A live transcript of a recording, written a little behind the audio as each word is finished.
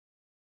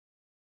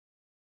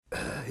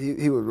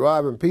He was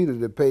robbing Peter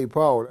to pay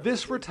Paul.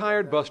 This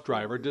retired bus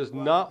driver does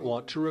not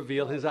want to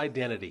reveal his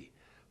identity,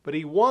 but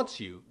he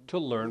wants you to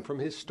learn from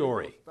his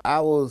story.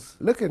 I was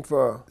looking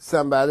for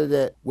somebody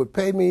that would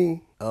pay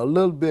me a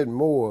little bit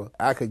more.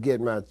 I could get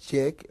my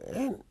check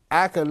and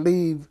I could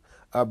leave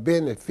a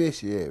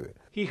beneficiary.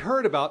 He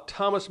heard about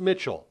Thomas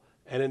Mitchell,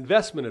 an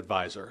investment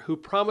advisor who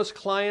promised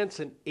clients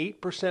an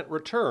 8%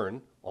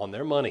 return on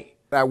their money.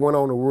 I went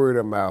on the word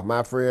of mouth.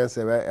 My friends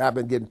said, I've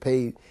been getting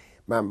paid,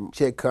 my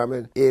check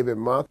coming every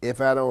month.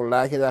 If I don't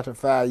like it after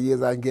 5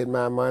 years, I can get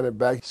my money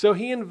back. So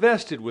he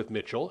invested with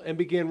Mitchell and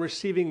began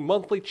receiving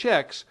monthly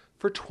checks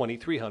for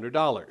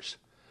 $2,300.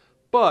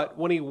 But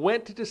when he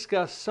went to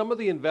discuss some of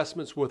the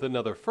investments with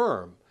another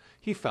firm,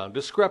 he found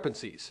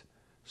discrepancies.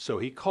 So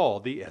he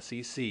called the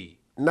SEC.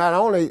 Not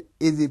only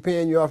is he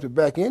paying you off the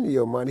back end of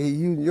your money, he's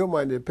using your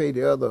money to pay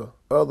the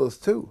others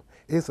too.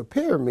 It's a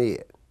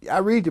pyramid. I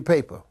read the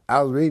paper.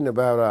 I was reading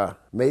about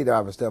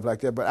Madoff and stuff like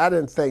that, but I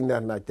didn't think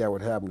nothing like that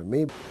would happen to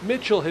me.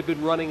 Mitchell had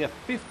been running a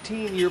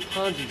 15-year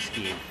Ponzi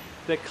scheme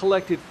that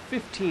collected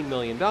 $15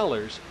 million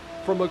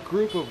from a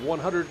group of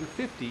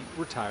 150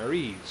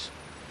 retirees.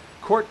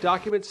 Court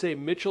documents say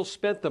Mitchell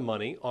spent the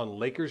money on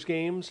Lakers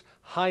games,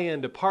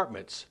 high-end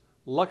apartments,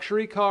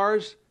 luxury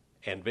cars,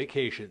 and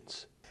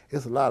vacations.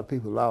 It's a lot of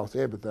people lost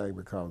everything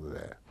because of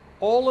that.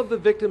 All of the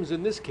victims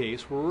in this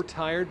case were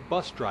retired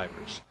bus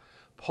drivers.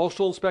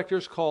 Postal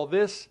inspectors call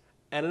this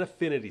an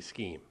affinity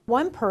scheme.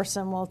 One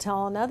person will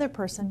tell another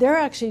person they're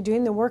actually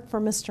doing the work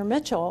for Mr.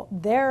 Mitchell.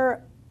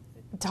 They're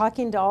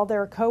talking to all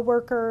their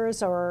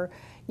coworkers or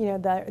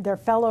their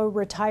fellow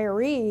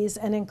retirees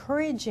and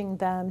encouraging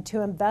them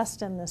to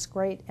invest in this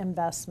great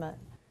investment.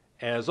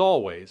 As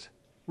always,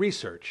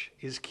 research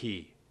is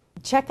key.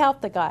 Check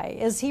out the guy.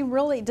 Does he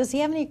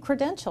have any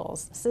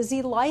credentials? Is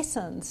he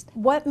licensed?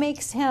 What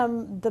makes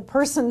him the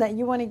person that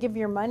you want to give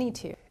your money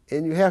to?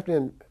 And you have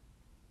to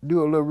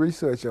do a little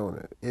research on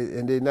it.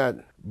 And they're not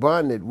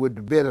bonded with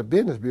the Better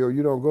Business Bureau,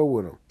 you don't go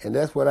with them. And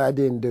that's what I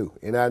didn't do,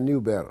 and I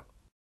knew better.